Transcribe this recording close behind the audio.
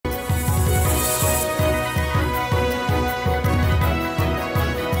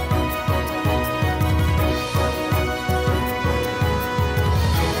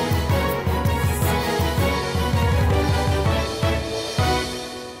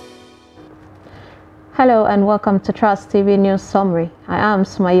Hello and welcome to Trust TV News Summary. I am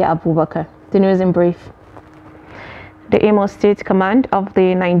Sumaya Abubakar. The news in brief. The Imo State Command of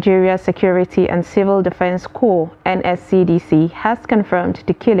the Nigeria Security and Civil Defense Corps (NSCDC) has confirmed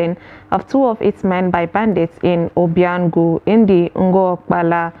the killing of two of its men by bandits in Obiangu in the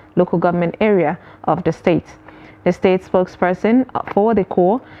Ngokbala local government area of the state. The state spokesperson for the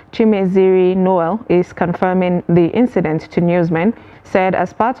Corps, Chimeziri Noel, is confirming the incident to newsmen, said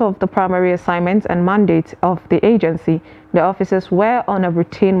as part of the primary assignment and mandate of the agency, the officers were on a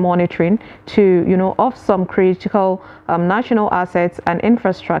routine monitoring of some critical national assets and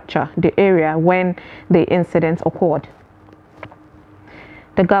infrastructure, the area when the incident occurred.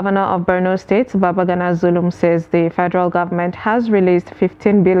 The governor of Borno State, Babagana Zulum, says the federal government has released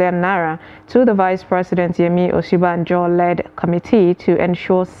 15 billion naira to the Vice President Yemi Osibanjo-led committee to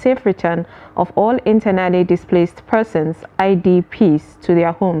ensure safe return of all internally displaced persons, IDPs, to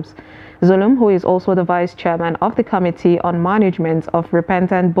their homes. Zulum, who is also the vice chairman of the Committee on Management of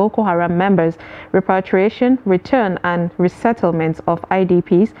Repentant Boko Haram Members, Repatriation, Return and Resettlement of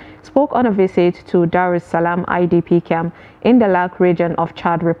IDPs, spoke on a visit to Dar es Salaam IDP camp in the Lak region of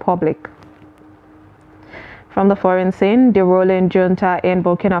Chad Republic. From the foreign scene, the ruling junta in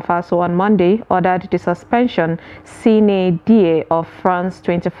Burkina Faso on Monday ordered the suspension sine die of France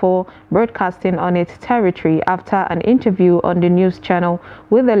 24 broadcasting on its territory after an interview on the news channel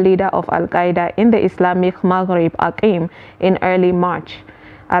with the leader of Al-Qaeda in the Islamic Maghreb Aqim in early March.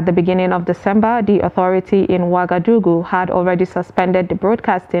 At the beginning of December, the authority in Ouagadougou had already suspended the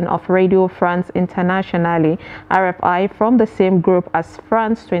broadcasting of Radio France Internationale (RFI) from the same group as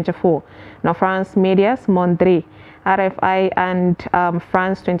France 24. Now, France Medias Mondri, RFI and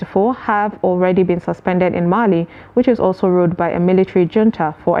France 24 have already been suspended in Mali, which is also ruled by a military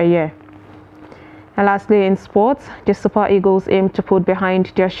junta, for a year. And lastly, in sports, the Super Eagles aim to put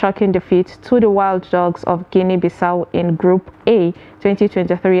behind their shocking defeat to the Wild Dogs of Guinea-Bissau in Group A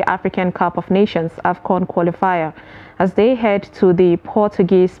 2023 African Cup of Nations AFCON qualifier as they head to the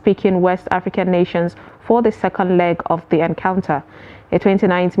Portuguese-speaking West African nations for the second leg of the encounter. A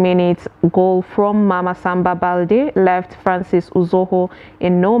 29th-minute goal from Mama Samba Balde left Francis Uzoho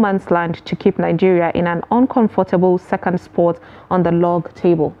in no man's land to keep Nigeria in an uncomfortable second spot on the log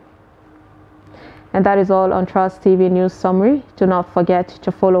table. And that is all on Trust TV News Summary. Do not forget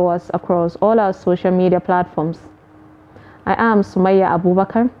to follow us across all our social media platforms. I am Sumaya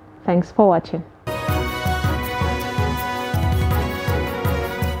Abubakar. Thanks for watching.